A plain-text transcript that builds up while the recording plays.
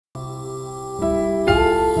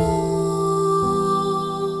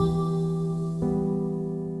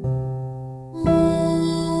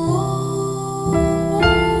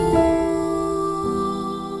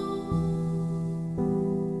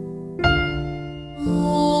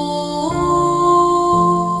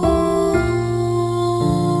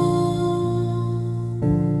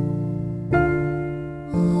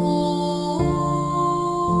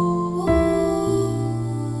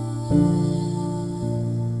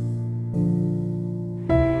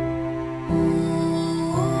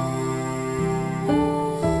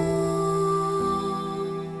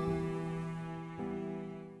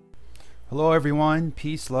Hello everyone,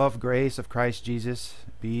 peace, love, grace of Christ Jesus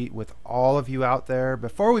be with all of you out there.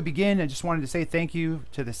 Before we begin, I just wanted to say thank you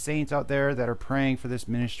to the saints out there that are praying for this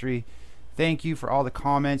ministry. Thank you for all the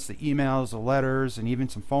comments, the emails, the letters, and even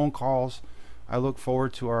some phone calls. I look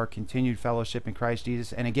forward to our continued fellowship in Christ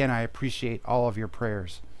Jesus, and again, I appreciate all of your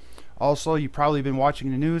prayers. Also, you've probably been watching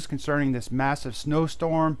the news concerning this massive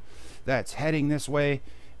snowstorm that's heading this way,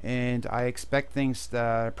 and I expect things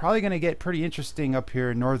are probably going to get pretty interesting up here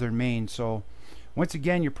in northern Maine. So once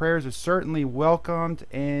again, your prayers are certainly welcomed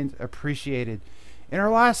and appreciated. In our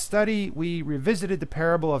last study, we revisited the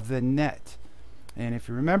parable of the net, and if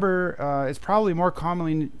you remember, it's probably more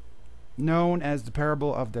commonly known as the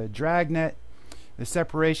parable of the dragnet, the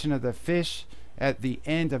separation of the fish at the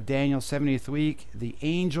end of Daniel's 70th week, the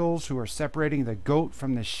angels who are separating the goat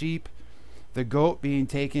from the sheep, the goat being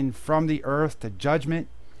taken from the earth to judgment,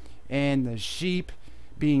 and the sheep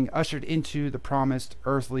being ushered into the promised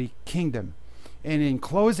earthly kingdom. And in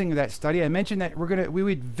closing of that study, I mentioned that we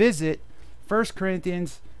would visit 1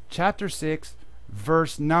 Corinthians chapter 6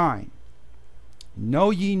 verse 9.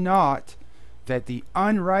 Know ye not that the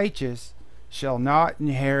unrighteous shall not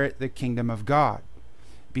inherit the kingdom of God?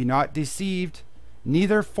 Be not deceived,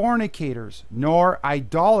 neither fornicators, nor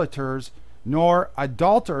idolaters, nor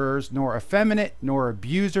adulterers, nor effeminate, nor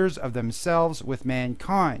abusers of themselves with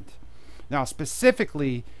mankind. Now,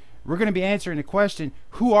 specifically, we're going to be answering the question,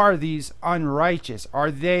 who are these unrighteous? Are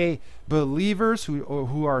they believers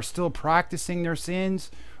who are still practicing their sins,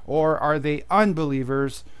 or are they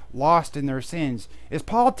unbelievers lost in their sins? Is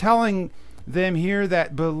Paul telling them here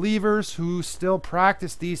that believers who still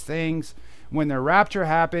practice these things, when the rapture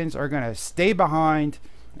happens, are going to stay behind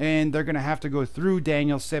and they're going to have to go through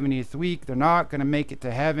Daniel's 70th week? They're not going to make it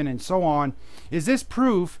to heaven and so on. Is this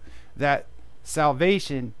proof that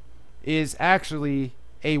salvation is actually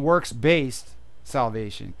a works-based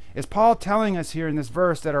salvation? Is Paul telling us here in this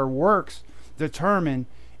verse that our works determine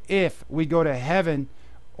if we go to heaven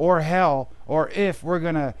or hell, or if we're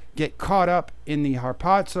going to get caught up in the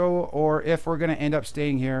harpazo, or if we're going to end up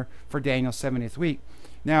staying here for Daniel's 70th week?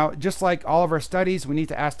 Now, just like all of our studies, we need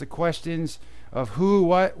to ask the questions of who,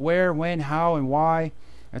 what, where, when, how, and why.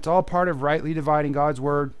 It's all part of rightly dividing God's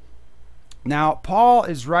word. Now, Paul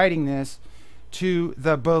is writing this to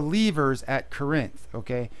the believers at Corinth,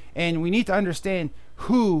 okay? And we need to understand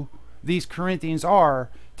who these Corinthians are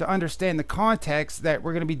to understand the context that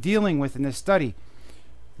we're going to be dealing with in this study.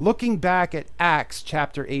 Looking back at Acts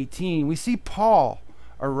chapter 18, we see Paul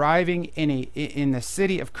arriving in the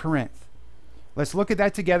city of Corinth. Let's look at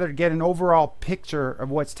that together to get an overall picture of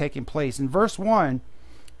what's taking place. In verse 1,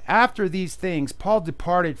 after these things, Paul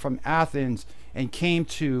departed from Athens and came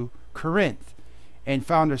to Corinth, and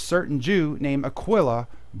found a certain Jew named Aquila,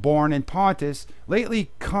 born in Pontus,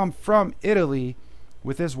 lately come from Italy,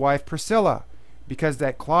 with his wife Priscilla, because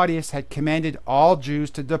that Claudius had commanded all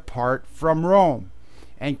Jews to depart from Rome,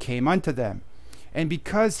 and came unto them. And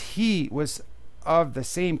because he was of the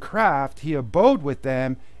same craft, he abode with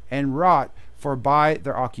them and wrought, for by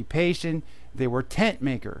their occupation they were tent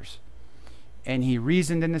makers. And he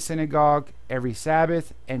reasoned in the synagogue every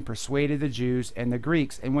Sabbath, and persuaded the Jews and the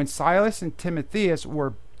Greeks. And when Silas and Timotheus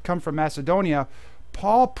were come from Macedonia,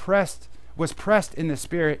 Paul was pressed in the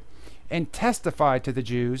Spirit, and testified to the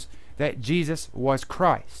Jews that Jesus was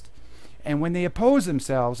Christ. And when they opposed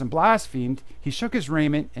themselves and blasphemed, he shook his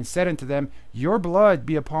raiment, and said unto them, Your blood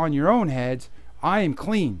be upon your own heads, I am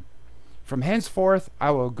clean. From henceforth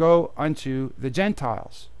I will go unto the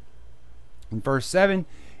Gentiles. In verse 7,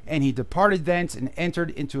 and he departed thence, and entered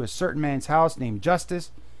into a certain man's house named Justus,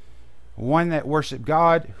 one that worshipped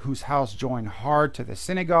God, whose house joined hard to the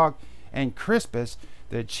synagogue. And Crispus,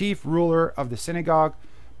 the chief ruler of the synagogue,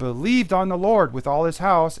 believed on the Lord with all his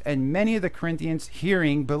house. And many of the Corinthians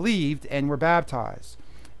hearing believed, and were baptized.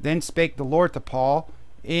 Then spake the Lord to Paul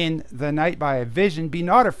in the night by a vision, Be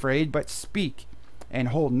not afraid, but speak, and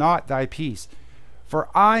hold not thy peace. For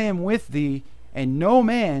I am with thee, and no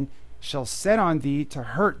man shall set on thee to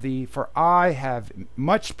hurt thee, for I have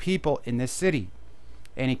much people in this city.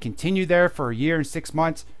 And he continued there for a year and 6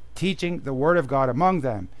 months, teaching the word of God among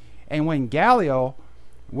them. And when Gallio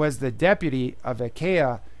was the deputy of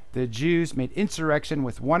Achaia, the Jews made insurrection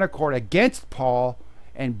with one accord against Paul,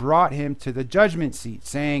 and brought him to the judgment seat,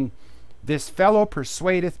 saying, This fellow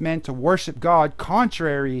persuadeth men to worship God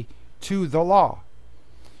contrary to the law.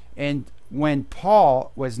 And when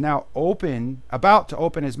Paul was now about to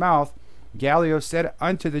open his mouth, Gallio said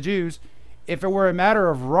unto the Jews, If it were a matter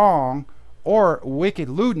of wrong or wicked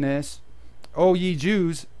lewdness, O ye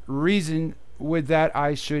Jews, reason would that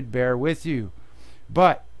I should bear with you.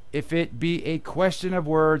 But if it be a question of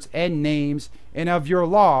words and names and of your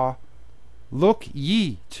law, Look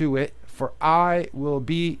ye to it, for I will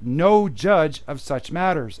be no judge of such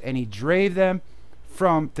matters. And he drave them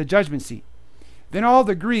from the judgment seat. Then all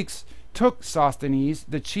the Greeks took Sosthenes,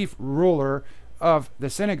 the chief ruler of the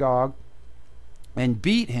synagogue, and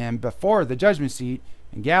beat him before the judgment seat.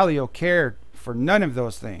 And Gallio cared for none of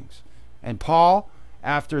those things. And Paul,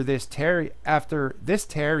 after this tarried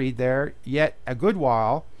there yet a good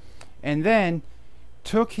while, and then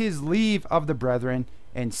took his leave of the brethren,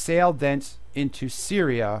 and sailed thence into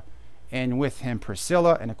Syria, and with him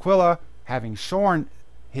Priscilla and Aquila, having shorn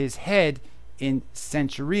his head in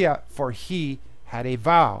Cenchrea, for he had a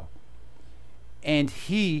vow. And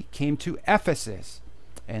he came to Ephesus,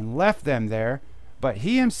 and left them there, but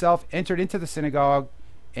he himself entered into the synagogue,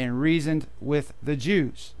 and reasoned with the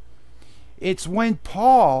Jews. It's when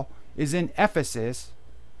Paul is in Ephesus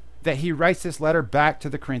that he writes this letter back to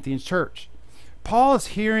the Corinthian church. Paul is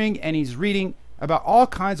hearing and he's reading about all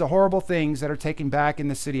kinds of horrible things that are taken back in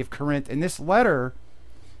the city of Corinth. And this letter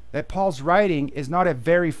that Paul's writing is not a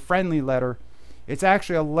very friendly letter. It's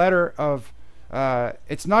actually a letter of,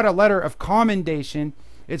 it's not a letter of commendation.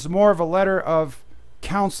 It's more of a letter of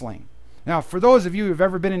counseling. Now, for those of you who've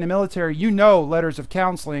ever been in the military, you know letters of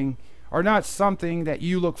counseling are not something that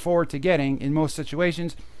you look forward to getting in most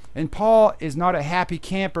situations. And Paul is not a happy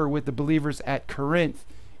camper with the believers at Corinth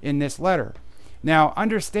in this letter. Now,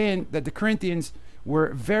 understand that the Corinthians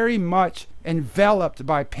were very much enveloped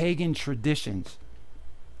by pagan traditions.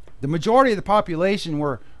 The majority of the population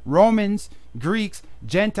were Romans, Greeks,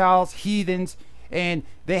 Gentiles, heathens, and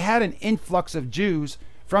they had an influx of Jews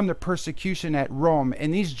from the persecution at Rome.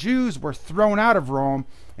 And these Jews were thrown out of Rome,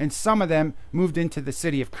 and some of them moved into the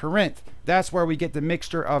city of Corinth. That's where we get the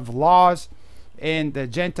mixture of laws and the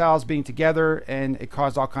Gentiles being together, and it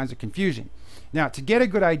caused all kinds of confusion. Now, to get a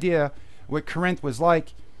good idea what Corinth was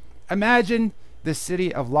like, imagine the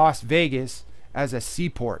city of Las Vegas as a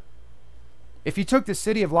seaport. If you took the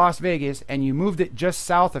city of Las Vegas and you moved it just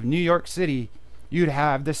south of New York City, you'd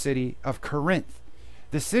have the city of Corinth.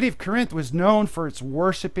 The city of Corinth was known for its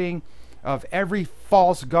worshiping of every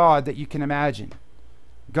false god that you can imagine.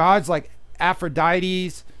 Gods like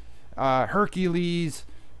Aphrodite, Hercules,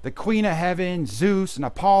 the Queen of Heaven, Zeus, and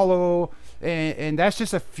Apollo, and that's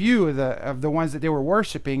just a few of the ones that they were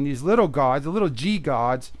worshiping, these little gods, the little G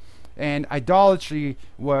gods, and idolatry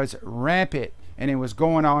was rampant, and it was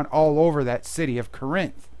going on all over that city of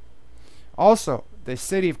Corinth. Also, the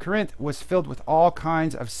city of Corinth was filled with all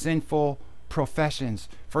kinds of sinful professions.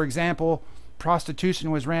 For example, prostitution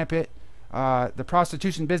was rampant. The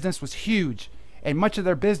prostitution business was huge, and much of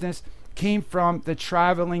their business came from the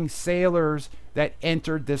traveling sailors that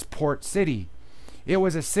entered this port city. It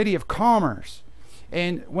was a city of commerce,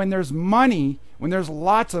 and when there's money, when there's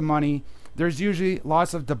lots of money, there's usually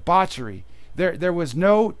lots of debauchery. There was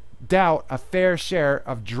no doubt a fair share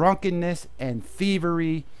of drunkenness and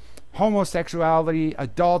thievery, homosexuality,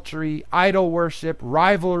 adultery, idol worship,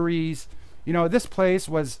 rivalries. You know, this place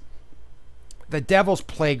was the devil's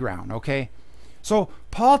playground, okay? So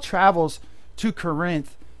Paul travels to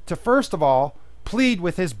Corinth to, first of all, plead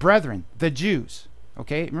with his brethren, the Jews,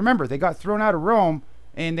 okay? Remember, they got thrown out of Rome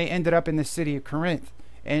and they ended up in the city of Corinth.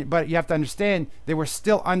 But you have to understand, they were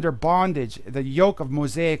still under bondage, the yoke of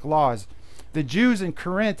Mosaic laws. The Jews in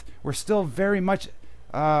Corinth were still very much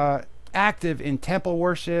active in temple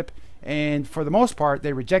worship, and for the most part,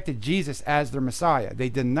 they rejected Jesus as their Messiah. They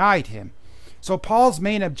denied him. So Paul's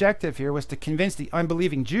main objective here was to convince the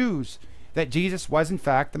unbelieving Jews that Jesus was in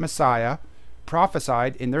fact the Messiah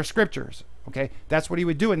prophesied in their scriptures. Okay, that's what he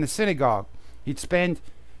would do in the synagogue. He'd spend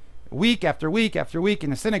week after week after week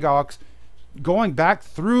in the synagogues going back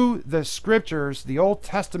through the scriptures, the Old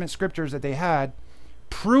Testament scriptures that they had,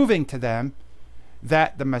 proving to them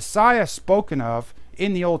that the Messiah spoken of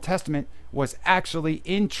in the Old Testament was actually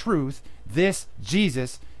in truth this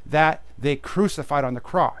Jesus that they crucified on the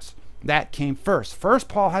cross. That came first. First,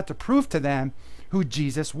 Paul had to prove to them who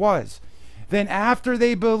Jesus was. Then after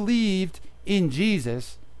they believed in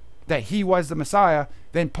Jesus, that he was the Messiah,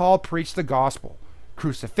 then Paul preached the gospel,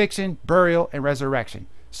 crucifixion, burial, and resurrection.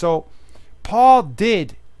 So Paul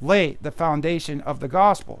did lay the foundation of the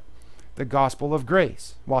gospel of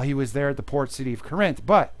grace, while he was there at the port city of Corinth.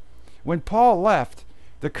 But when Paul left,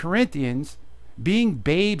 the Corinthians, being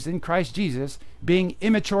babes in Christ Jesus, being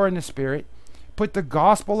immature in the spirit, put the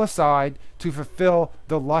gospel aside to fulfill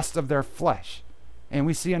the lust of their flesh. And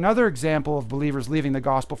we see another example of believers leaving the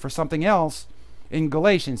gospel for something else in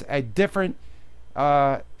Galatians, a different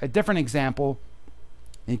example.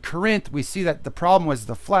 In Corinth, we see that the problem was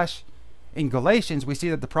the flesh. In Galatians, we see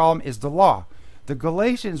that the problem is the law. The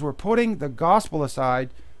Galatians were putting the gospel aside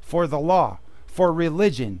for the law, for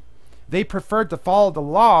religion. They preferred to follow the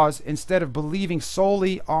laws instead of believing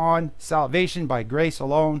solely on salvation by grace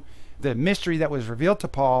alone, the mystery that was revealed to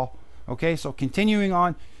Paul. Okay, so continuing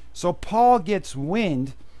on. So Paul gets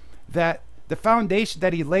wind that the foundation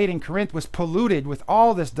that he laid in Corinth was polluted with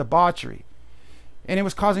all this debauchery. And it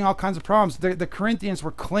was causing all kinds of problems. The Corinthians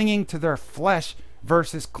were clinging to their flesh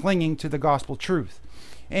versus clinging to the gospel truth.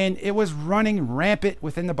 And it was running rampant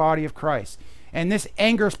within the body of Christ. And this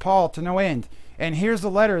angers Paul to no end. And here's the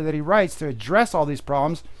letter that he writes to address all these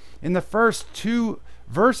problems. In the first 2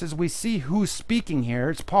 verses, we see who's speaking here.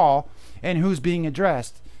 It's Paul, and who's being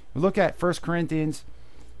addressed. Look at 1 Corinthians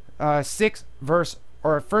 6 verse,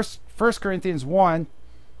 or 1 Corinthians 1.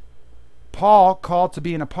 Paul, called to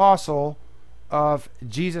be an apostle of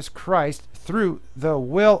Jesus Christ through the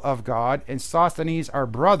will of God, and Sosthenes our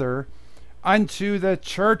brother, unto the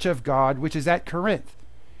church of God which is at Corinth,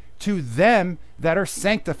 to them that are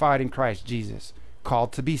sanctified in Christ Jesus,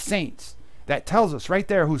 called to be saints. That tells us right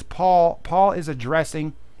there who's Paul. Paul is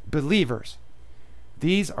addressing believers.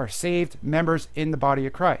 These are saved members in the body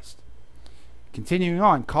of Christ. Continuing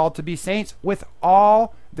on, called to be saints, with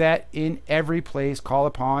all that in every place call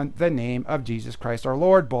upon the name of Jesus Christ our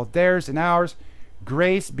Lord, both theirs and ours.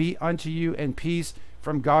 Grace be unto you and peace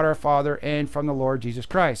from God our Father and from the Lord Jesus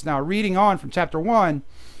Christ. Now, reading on from chapter 1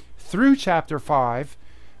 through chapter 5,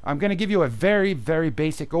 I'm going to give you a very, very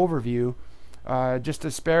basic overview, just to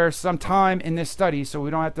spare some time in this study so we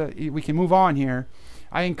don't have to, we can move on here.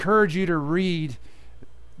 I encourage you to read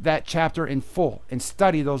that chapter in full and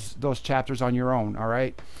study those chapters on your own. All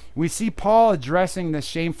right, we see Paul addressing the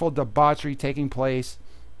shameful debauchery taking place.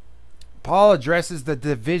 Paul addresses the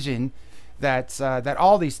division that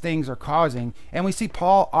all these things are causing, and we see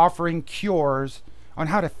Paul offering cures on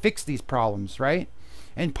how to fix these problems, right?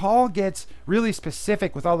 And Paul gets really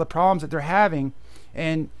specific with all the problems that they're having,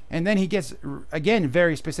 and then he gets again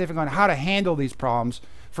very specific on how to handle these problems,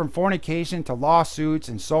 from fornication to lawsuits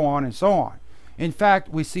and so on and so on. In fact,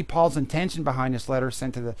 we see Paul's intention behind this letter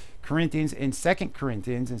sent to the Corinthians in 2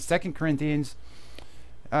 Corinthians. In 2 Corinthians,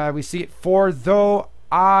 we see it, for though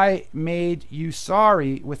I made you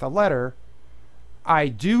sorry with a letter, I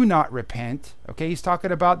do not repent. Okay, he's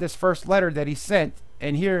talking about this first letter that he sent,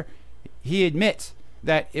 and here he admits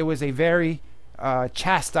that it was a very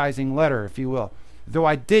chastising letter, if you will. Though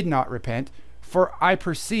I did not repent, for I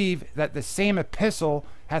perceive that the same epistle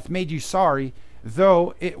hath made you sorry,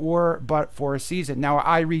 though it were but for a season. Now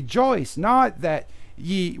I rejoice, not that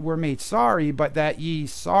ye were made sorry, but that ye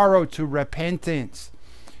sorrow to repentance.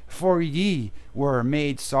 For ye were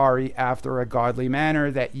made sorry after a godly manner,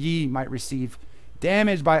 that ye might receive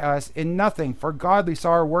damage by us in nothing. For godly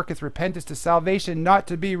sorrow worketh repentance to salvation, not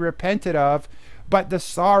to be repented of, but the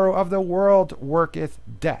sorrow of the world worketh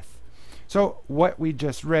death. So what we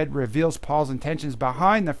just read reveals Paul's intentions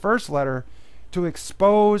behind the first letter, to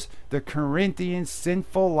expose the Corinthians'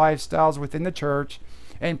 sinful lifestyles within the church,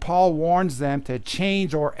 and Paul warns them to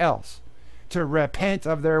change or else, to repent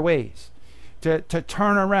of their ways, to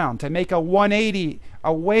turn around, to make a 180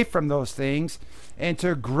 away from those things, and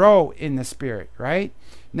to grow in the Spirit, right?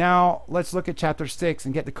 Now, let's look at chapter 6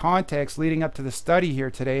 and get the context leading up to the study here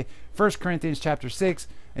today. 1 Corinthians chapter 6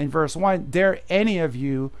 and verse 1, dare any of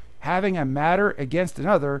you, having a matter against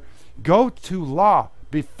another, go to law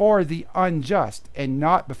before the unjust, and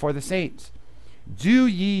not before the saints. Do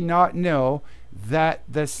ye not know that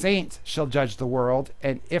the saints shall judge the world?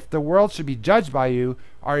 And if the world should be judged by you,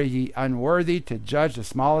 are ye unworthy to judge the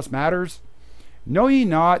smallest matters? Know ye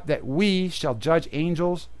not that we shall judge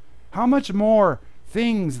angels? How much more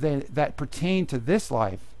things that pertain to this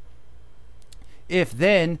life? If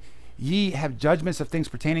then ye have judgments of things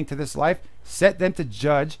pertaining to this life, set them to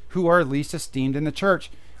judge who are least esteemed in the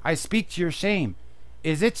church. I speak to your shame.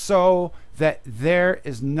 Is it so that there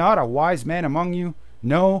is not a wise man among you?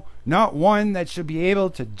 No, not one that should be able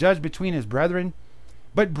to judge between his brethren.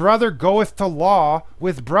 But brother goeth to law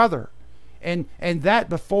with brother, and that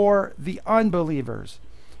before the unbelievers.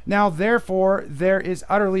 Now therefore there is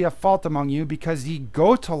utterly a fault among you, because ye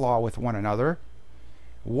go to law with one another.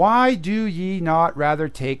 Why do ye not rather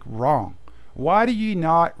take wrong? Why do ye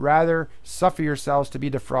not rather suffer yourselves to be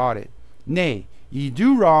defrauded? Nay, ye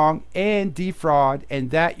do wrong and defraud,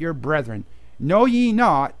 and that your brethren. Know ye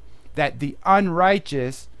not that the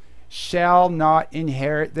unrighteous shall not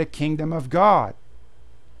inherit the kingdom of God?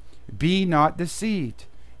 Be not deceived.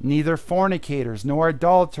 Neither fornicators, nor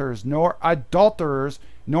adulterers, nor adulterers,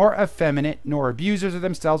 nor effeminate, nor abusers of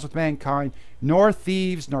themselves with mankind, nor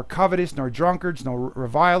thieves, nor covetous, nor drunkards, nor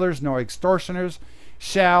revilers, nor extortioners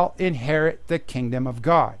shall inherit the kingdom of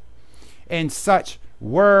God. And such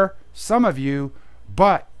were some of you,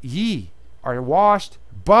 but ye are washed,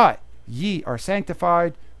 but ye are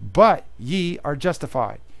sanctified, but ye are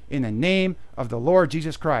justified in the name of the Lord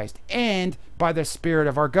Jesus Christ, and by the Spirit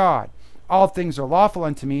of our God. All things are lawful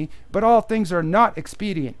unto me, but all things are not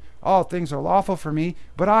expedient. All things are lawful for me,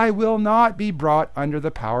 but I will not be brought under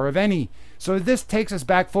the power of any. So this takes us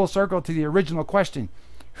back full circle to the original question.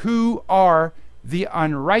 Who are the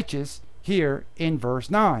unrighteous here in verse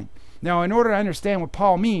 9? Now, in order to understand what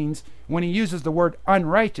Paul means when he uses the word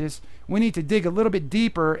unrighteous, we need to dig a little bit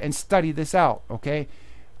deeper and study this out, okay?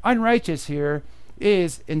 Unrighteous here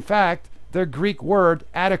is, in fact, the Greek word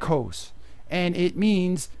adikos, and it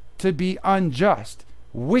means to be unjust,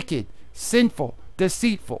 wicked, sinful,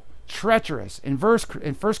 deceitful, treacherous. In 1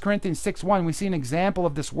 Corinthians 6:1, we see an example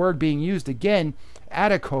of this word being used again,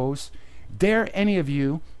 adikos. Dare any of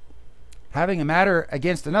you, having a matter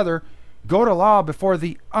against another, go to law before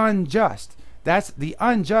the unjust. That's the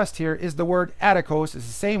unjust here is the word adikos. It's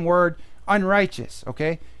the same word, unrighteous,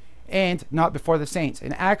 okay? And not before the saints.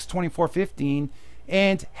 In Acts 24:15,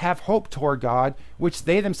 and have hope toward God, which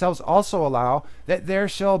they themselves also allow, that there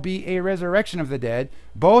shall be a resurrection of the dead,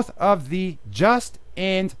 both of the just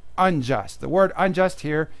and unjust. The word unjust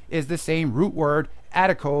here is the same root word,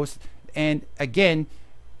 adikos, and again,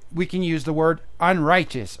 we can use the word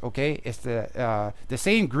unrighteous, okay? It's the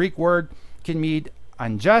same Greek word, can mean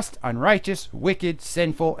unjust, unrighteous, wicked,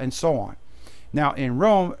 sinful, and so on. Now in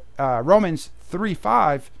Romans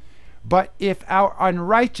 3:5, but if our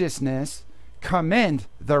unrighteousness commend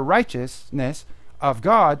the righteousness of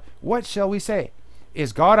God, what shall we say?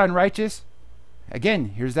 Is God unrighteous?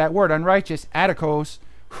 Again, here's that word, unrighteous, adikos.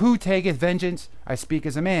 Who taketh vengeance? I speak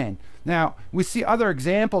as a man. Now, we see other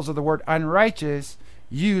examples of the word unrighteous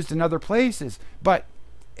used in other places, but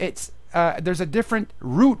it's there's a different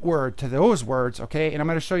root word to those words, okay? And I'm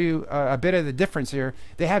going to show you a bit of the difference here.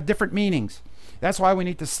 They have different meanings. That's why we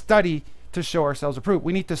need to study to show ourselves approved.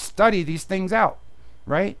 We need to study these things out,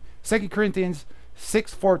 right? 2 Corinthians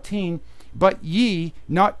 6:14, but ye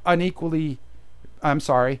not unequally,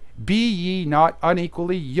 be ye not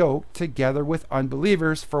unequally yoked together with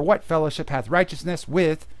unbelievers, for what fellowship hath righteousness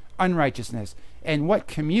with unrighteousness? And what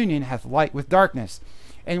communion hath light with darkness?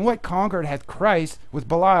 And what concord hath Christ with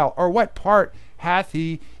Belial? Or what part hath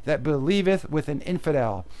he that believeth with an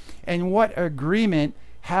infidel? And what agreement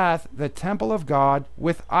hath the temple of God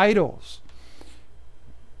with idols?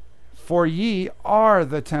 For ye are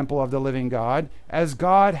the temple of the living God, as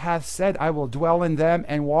God hath said, I will dwell in them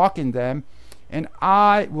and walk in them, and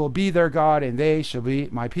I will be their God, and they shall be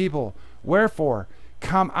my people. Wherefore,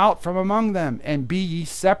 come out from among them, and be ye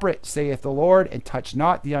separate, saith the Lord, and touch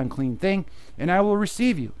not the unclean thing, and I will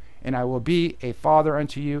receive you, and I will be a father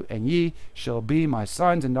unto you, and ye shall be my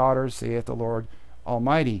sons and daughters, saith the Lord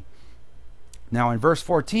Almighty. Now in verse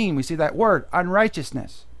 14, we see that word,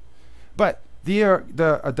 unrighteousness. But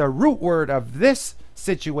the root word of this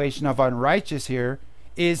situation of unrighteous here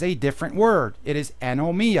is a different word. It is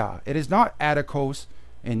anomia. It is not adikos.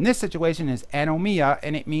 In this situation is anomia,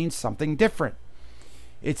 and it means something different.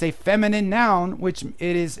 It's a feminine noun, which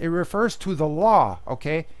it refers to the law,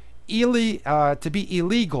 okay? To be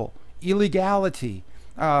illegal, illegality,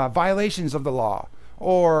 violations of the law,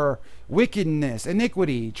 or wickedness,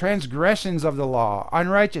 iniquity, transgressions of the law,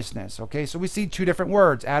 unrighteousness, okay? So we see two different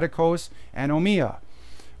words, adikos, anomia.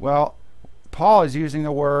 Well, Paul is using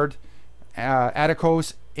the word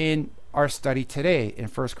adikos in our study today in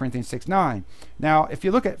 1 Corinthians 6:9. Now, if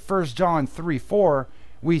you look at 1 John 3:4,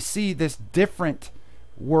 we see this different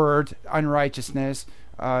word, unrighteousness.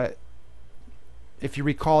 If you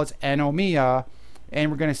recall, it's anomia, and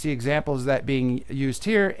we're going to see examples of that being used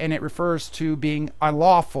here, and it refers to being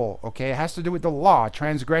unlawful, okay? It has to do with the law,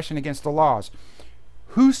 transgression against the laws.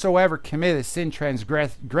 Whosoever committeth sin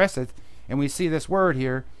transgresseth, and we see this word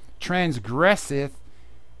here, transgresseth,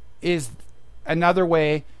 is another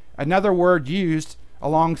word used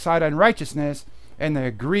alongside unrighteousness, and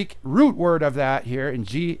the Greek root word of that here in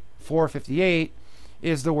G458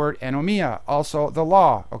 is the word anomia, also the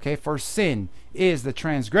law, okay? For sin is the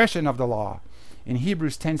transgression of the law. In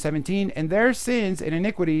Hebrews 10:17, and their sins and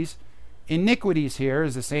iniquities here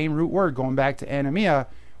is the same root word going back to anomia,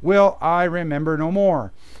 will I remember no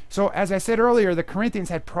more. So as I said earlier, the Corinthians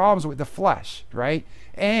had problems with the flesh, right?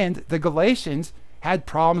 And the Galatians had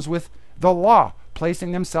problems with the law,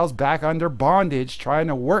 placing themselves back under bondage, trying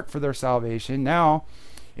to work for their salvation. Now,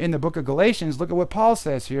 in the book of Galatians, look at what Paul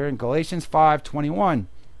says here in Galatians 5:21.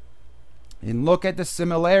 And look at the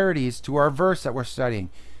similarities to our verse that we're studying.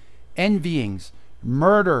 Envyings,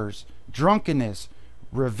 murders, drunkenness,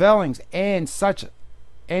 revelings, and such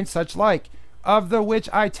like, of the which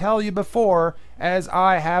I tell you before, as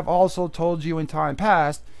I have also told you in time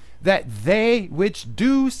past, that they which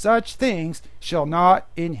do such things shall not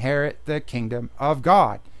inherit the kingdom of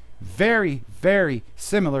God. Very, very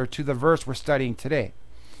similar to the verse we're studying today.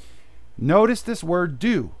 Notice this word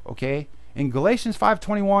do, okay? In Galatians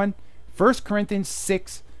 5:21, 1 Corinthians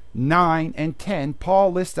 6, 9, and 10,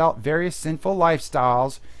 Paul lists out various sinful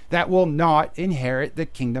lifestyles that will not inherit the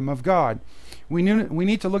kingdom of God. We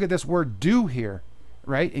need to look at this word do here,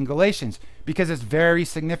 right, in Galatians, because it's very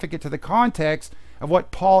significant to the context of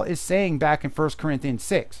what Paul is saying back in 1 Corinthians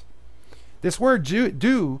 6. This word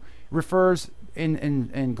do refers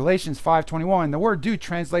in Galatians 5:21, the word do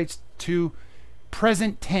translates to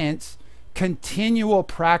present tense, continual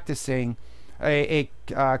practicing,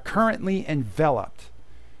 currently enveloped,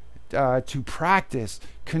 to practice,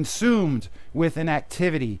 consumed with an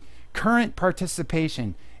activity, current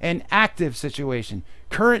participation, an active situation,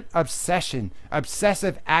 current obsession,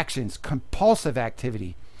 obsessive actions, compulsive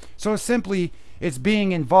activity. So simply, it's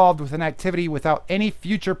being involved with an activity without any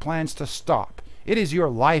future plans to stop. It is your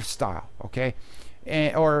lifestyle, okay?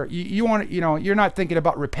 Or you want, you're not thinking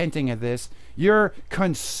about repenting of this. You're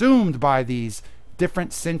consumed by these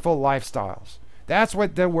different sinful lifestyles. That's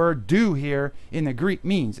what the word do here in the Greek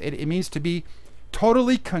means. It means to be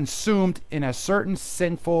totally consumed in a certain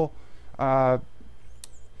sinful,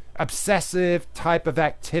 obsessive type of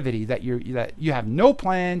activity that you have no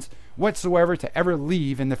plans whatsoever to ever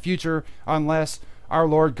leave in the future unless our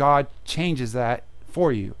Lord God changes that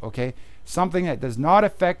for you, okay? Something that does not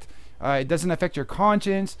affect, it doesn't affect your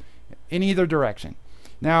conscience in either direction.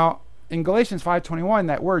 Now, in Galatians 5:21,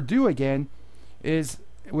 that word do again is,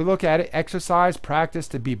 we look at it, exercise, practice,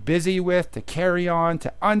 to be busy with, to carry on,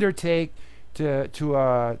 to undertake, to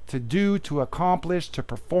do, to accomplish, to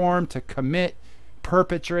perform, to commit,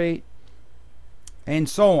 perpetrate, and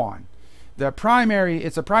so on.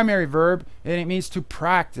 It's a primary verb, and it means to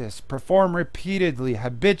practice, perform repeatedly,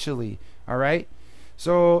 habitually, all right?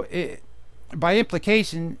 So by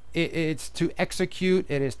implication, it's to execute,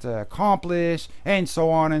 it is to accomplish, and so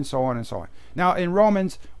on and so on and so on. Now in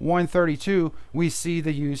Romans 1:32, we see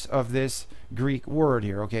the use of this Greek word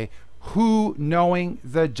here, okay? Who, knowing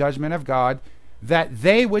the judgment of God, that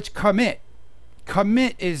they which commit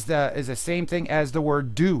is the same thing as the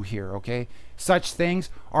word do here, okay? Such things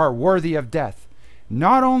are worthy of death.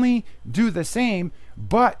 Not only do the same,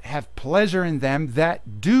 but have pleasure in them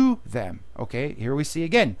that do them, okay? Here we see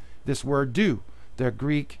again this word do, the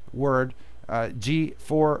Greek word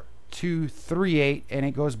G4238, and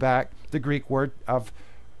it goes back the Greek word of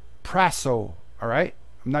praso, all right?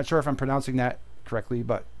 I'm not sure if I'm pronouncing that correctly,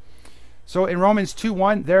 but so in Romans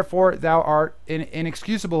 2:1, therefore thou art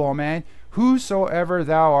inexcusable, O man, whosoever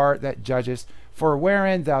thou art that judgest, for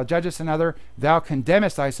wherein thou judgest another, thou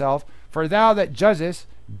condemnest thyself, for thou that judgest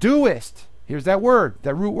doest, here's that word,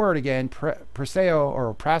 that root word again, preseo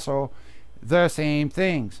or praso, the same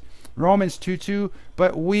things. Romans 2:2,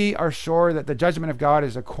 but we are sure that the judgment of God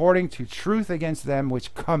is according to truth against them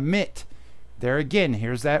which commit. There again,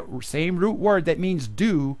 here's that same root word that means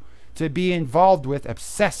do, to be involved with,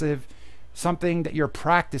 obsessive, something that you're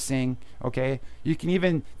practicing, okay? You can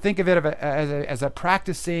even think of it as a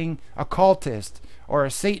practicing occultist or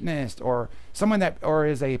a Satanist or someone that, or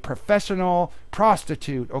is a professional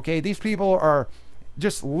prostitute, okay? These people are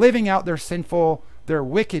just living out their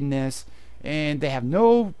wickedness, and they have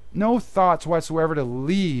no thoughts whatsoever to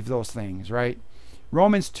leave those things, right?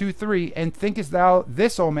 Romans 2:3, and thinkest thou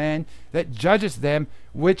this, O man, that judgest them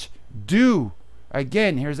which do,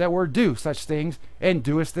 again, here's that word do, such things, and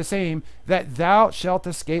doest the same, that thou shalt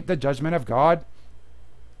escape the judgment of God?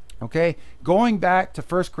 Okay, going back to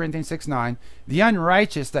 1 Corinthians 6:9, the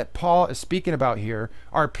unrighteous that Paul is speaking about here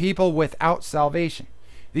are people without salvation.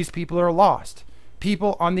 These people are lost,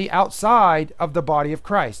 people on the outside of the body of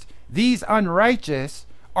Christ. These unrighteous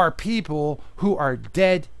are people who are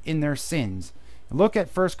dead in their sins. Look at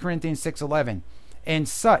 1 Corinthians 6:11, and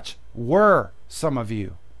such were some of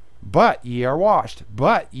you. But ye are washed,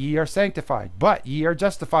 but ye are sanctified, but ye are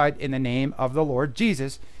justified in the name of the Lord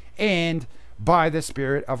Jesus and by the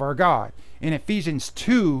Spirit of our God. In Ephesians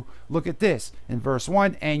 2, look at this in verse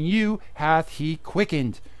 1, and you hath he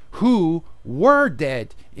quickened, who were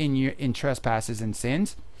dead in trespasses and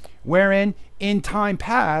sins, wherein in time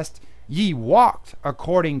past ye walked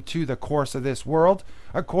according to the course of this world,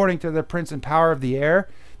 according to the prince and power of the air,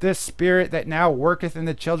 the spirit that now worketh in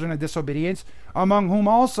the children of disobedience, among whom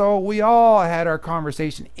also we all had our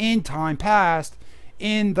conversation in time past,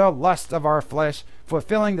 in the lust of our flesh,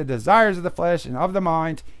 fulfilling the desires of the flesh and of the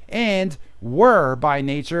mind, and were by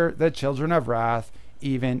nature the children of wrath,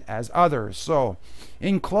 even as others. So,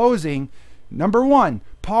 in closing, number one,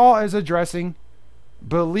 Paul is addressing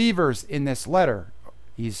believers in this letter.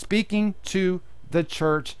 He's speaking to the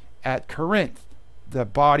church at Corinth, the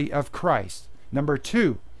body of Christ. Number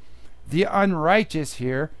 2, the unrighteous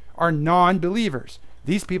here are non-believers.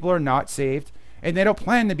 These people are not saved, and they don't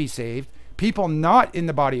plan to be saved. People not in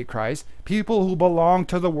the body of Christ, people who belong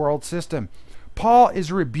to the world system. Paul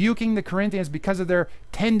is rebuking the Corinthians because of their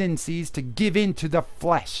tendencies to give in to the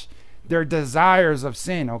flesh, their desires of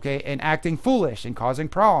sin, okay, and acting foolish and causing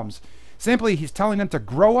problems. Simply, he's telling them to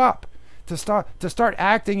grow up, to start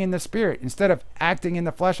acting in the Spirit instead of acting in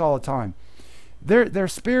the flesh all the time. Their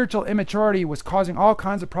spiritual immaturity was causing all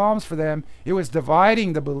kinds of problems for them. It was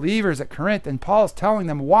dividing the believers at Corinth, and Paul is telling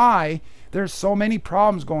them why there's so many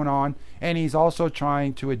problems going on, and he's also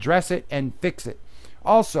trying to address it and fix it.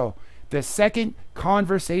 Also, the second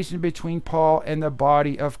conversation between Paul and the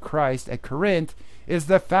body of Christ at Corinth is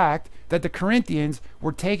the fact that the Corinthians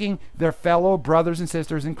were taking their fellow brothers and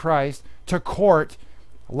sisters in Christ to court,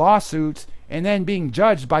 lawsuits, and then being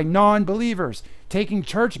judged by non-believers, taking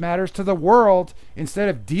church matters to the world instead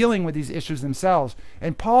of dealing with these issues themselves.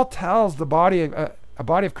 And Paul tells the body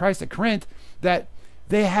of Christ at Corinth that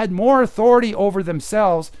they had more authority over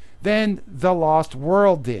themselves than the lost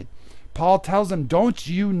world did. Paul tells them, don't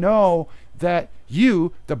you know that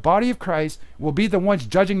you, the body of Christ, will be the ones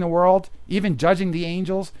judging the world, even judging the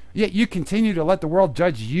angels, yet you continue to let the world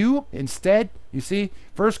judge you instead? You see,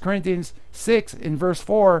 1 Corinthians 6 in verse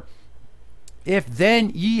 4, if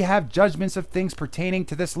then ye have judgments of things pertaining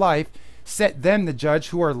to this life, set them the judge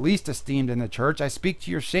who are least esteemed in the church. I speak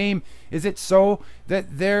to your shame. Is it so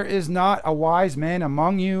that there is not a wise man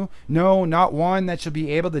among you? No, not one that shall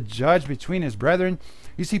be able to judge between his brethren.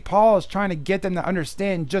 You see, Paul is trying to get them to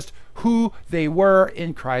understand just who they were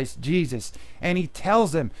in Christ Jesus. And he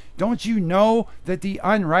tells them, don't you know that the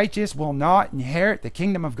unrighteous will not inherit the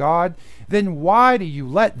kingdom of God? Then why do you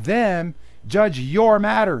let them judge your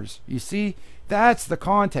matters? You see, that's the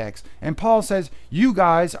context. And Paul says, you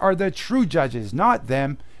guys are the true judges, not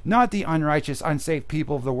them, not the unrighteous, unsaved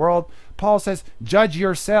people of the world. Paul says, judge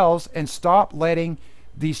yourselves and stop letting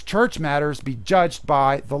these church matters be judged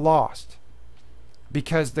by the lost.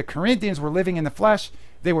 Because the Corinthians were living in the flesh,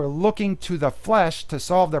 they were looking to the flesh to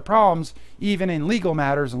solve their problems, even in legal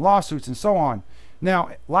matters and lawsuits and so on.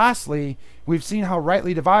 Now, lastly, we've seen how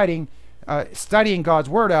rightly dividing, studying God's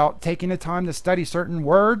word out, taking the time to study certain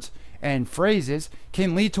words and phrases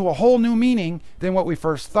can lead to a whole new meaning than what we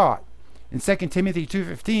first thought. In 2 Timothy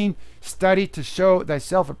 2:15, study to show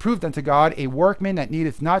thyself approved unto God, a workman that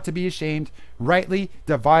needeth not to be ashamed, rightly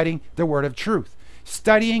dividing the word of truth.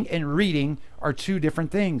 Studying and reading are two different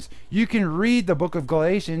things. You can read the book of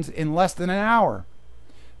Galatians in less than an hour,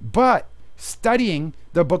 but studying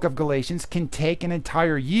the book of Galatians can take an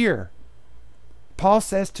entire year. Paul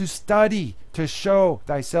says to study to show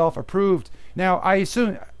thyself approved. Now, I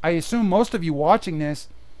assume most of you watching this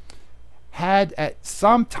had at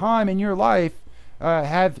some time in your life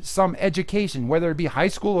have some education, whether it be high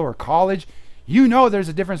school or college. You know there's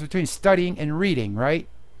a difference between studying and reading, right?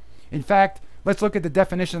 In fact, let's look at the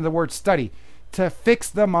definition of the word study. To fix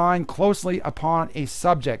the mind closely upon a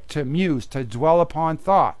subject, to muse, to dwell upon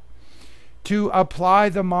thought, to apply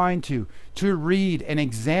the mind to read and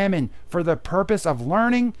examine for the purpose of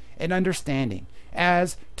learning and understanding,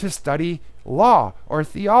 as to study law or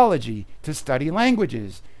theology, to study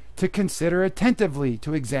languages, to consider attentively,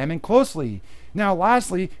 to examine closely. Now,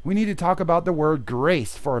 lastly, we need to talk about the word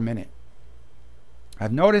grace for a minute.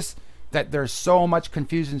 I've noticed that there's so much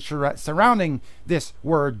confusion surrounding this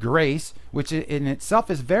word grace, which in itself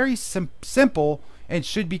is very simple and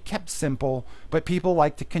should be kept simple, but people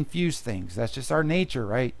like to confuse things. That's just our nature,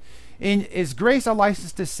 right? Is grace a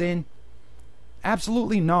license to sin?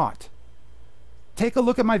 Absolutely not. Take a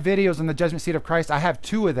look at my videos on the judgment seat of Christ. I have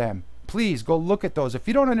 2 of them. Please go look at those. If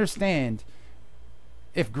you don't understand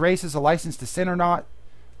if grace is a license to sin or not,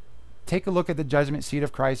 take a look at the judgment seat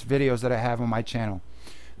of Christ videos that I have on my channel.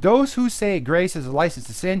 Those who say grace is a license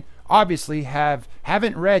to sin obviously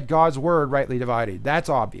haven't read God's word rightly divided. That's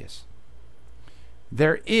obvious.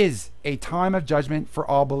 There is a time of judgment for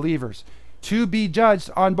all believers to be judged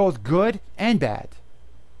on both good and bad.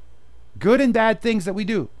 Good and bad things that we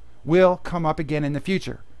do will come up again in the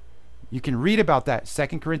future. You can read about that.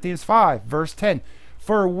 2 Corinthians 5 verse 10.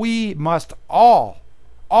 For we must all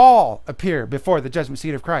appear before the judgment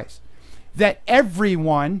seat of Christ, that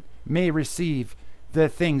everyone may receive the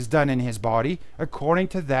things done in his body according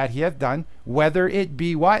to that he hath done, whether it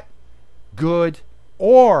be what? Good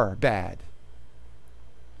or bad.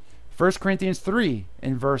 1 Corinthians 3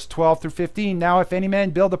 in verse 12 through 15. Now if any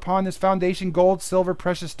man build upon this foundation gold, silver,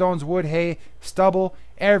 precious stones, wood, hay, stubble,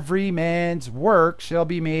 every man's work shall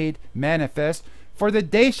be made manifest, For the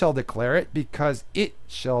day shall declare it, because it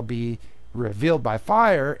shall be revealed by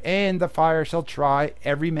fire, and the fire shall try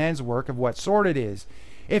every man's work of what sort it is.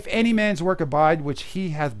 If any man's work abide which he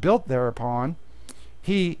hath built thereupon,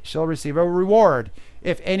 he shall receive a reward.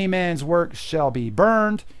 If any man's work shall be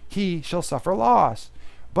burned, he shall suffer loss.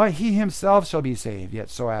 But he himself shall be saved,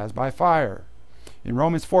 yet so as by fire. In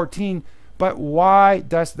Romans 14, but why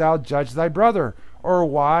dost thou judge thy brother? Or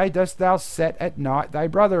why dost thou set at naught thy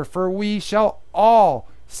brother? For we shall all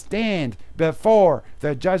stand before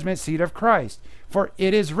the judgment seat of Christ. For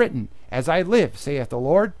it is written, As I live, saith the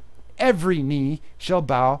Lord, every knee shall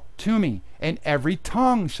bow to me, and every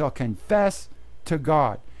tongue shall confess to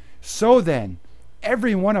God. So then,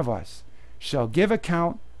 every one of us shall give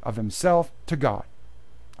account of himself to God.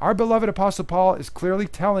 Our beloved Apostle Paul is clearly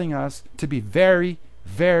telling us to be very,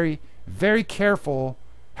 very, very careful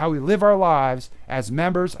how we live our lives as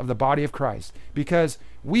members of the body of Christ, because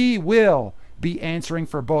we will be answering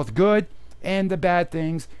for both good and the bad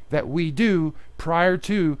things that we do prior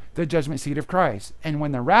to the judgment seat of Christ. And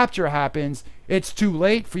when the rapture happens, it's too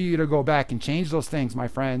late for you to go back and change those things, my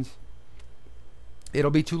friends. It'll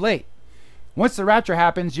be too late. Once the rapture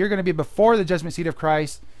happens, you're going to be before the judgment seat of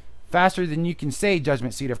Christ faster than you can say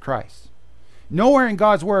judgment seat of Christ. Nowhere in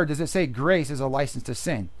God's word does it say grace is a license to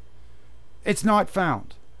sin. It's not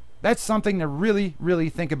found. That's something to really, really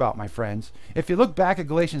think about, my friends. If you look back at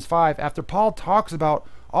Galatians 5, after Paul talks about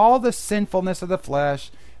all the sinfulness of the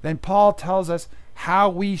flesh, then Paul tells us how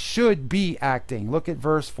we should be acting. Look at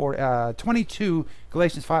verse 22,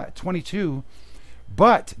 Galatians 5:22.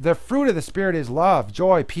 But the fruit of the Spirit is love,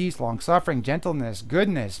 joy, peace, long-suffering, gentleness,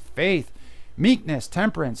 goodness, faith, meekness,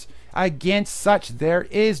 temperance. Against such there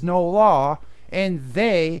is no law. And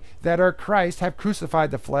they that are Christ have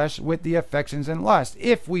crucified the flesh with the affections and lust.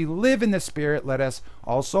 If we live in the Spirit, let us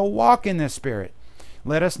also walk in the Spirit.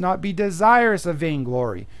 Let us not be desirous of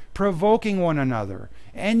vainglory, provoking one another,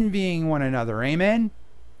 envying one another. Amen?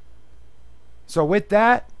 So with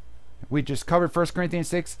that, we just covered 1 Corinthians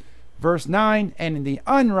 6, verse 9. And the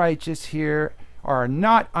unrighteous here are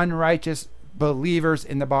not unrighteous believers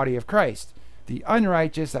in the body of Christ. The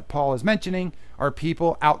unrighteous that Paul is mentioning are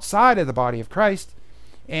people outside of the body of Christ.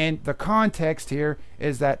 And the context here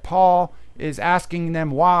is that Paul is asking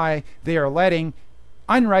them why they are letting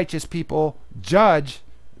unrighteous people judge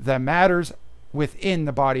the matters within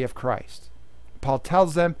the body of Christ. Paul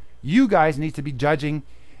tells them, you guys need to be judging,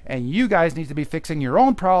 and you guys need to be fixing your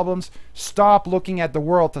own problems. Stop looking at the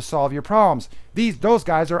world to solve your problems. Those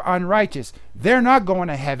guys are unrighteous. They're not going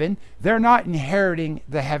to heaven. They're not inheriting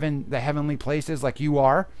the heavenly places like you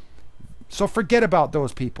are. So forget about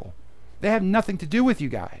those people. They have nothing to do with you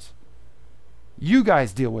guys. You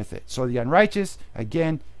guys deal with it. So the unrighteous,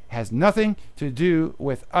 again, has nothing to do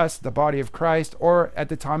with us, the body of Christ, or at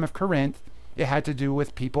the time of Corinth, it had to do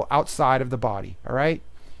with people outside of the body. All right?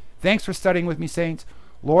 Thanks for studying with me, saints.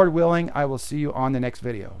 Lord willing, I will see you on the next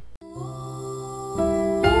video.